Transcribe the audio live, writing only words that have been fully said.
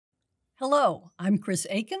Hello, I'm Kris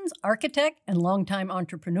Akins, architect and longtime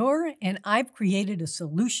entrepreneur, and I've created a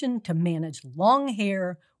solution to manage long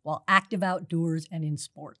hair while active outdoors and in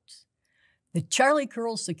sports. The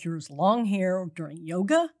CharlieCurls secures long hair during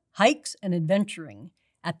yoga, hikes, and adventuring,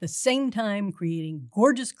 at the same time creating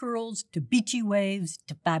gorgeous curls to beachy waves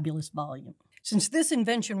to fabulous volume. Since this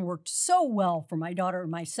invention worked so well for my daughter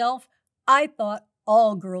and myself, I thought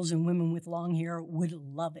all girls and women with long hair would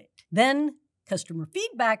love it. Then, customer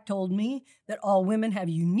feedback told me that all women have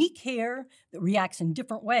unique hair that reacts in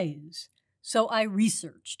different ways. So I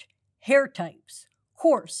researched hair types: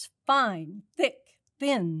 coarse, fine, thick,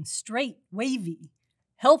 thin, straight, wavy,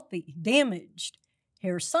 healthy, damaged,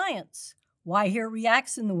 hair science, why hair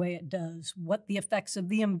reacts in the way it does, what the effects of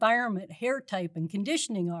the environment, hair type, and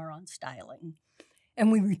conditioning are on styling. And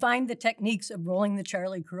we refined the techniques of rolling the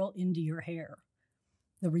CharlieCurl into your hair.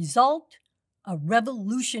 The result? A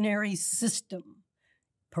revolutionary system,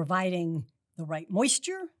 providing the right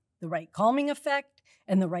moisture, the right calming effect,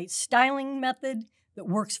 and the right styling method that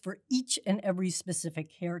works for each and every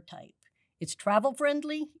specific hair type. It's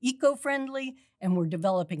travel-friendly, eco-friendly, and we're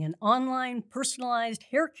developing an online, personalized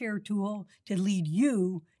hair care tool to lead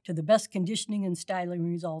you to the best conditioning and styling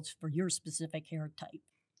results for your specific hair type.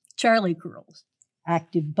 CharlieCurls,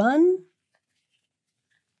 active bun,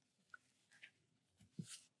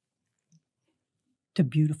 to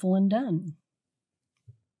beautiful and done.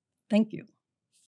 Thank you.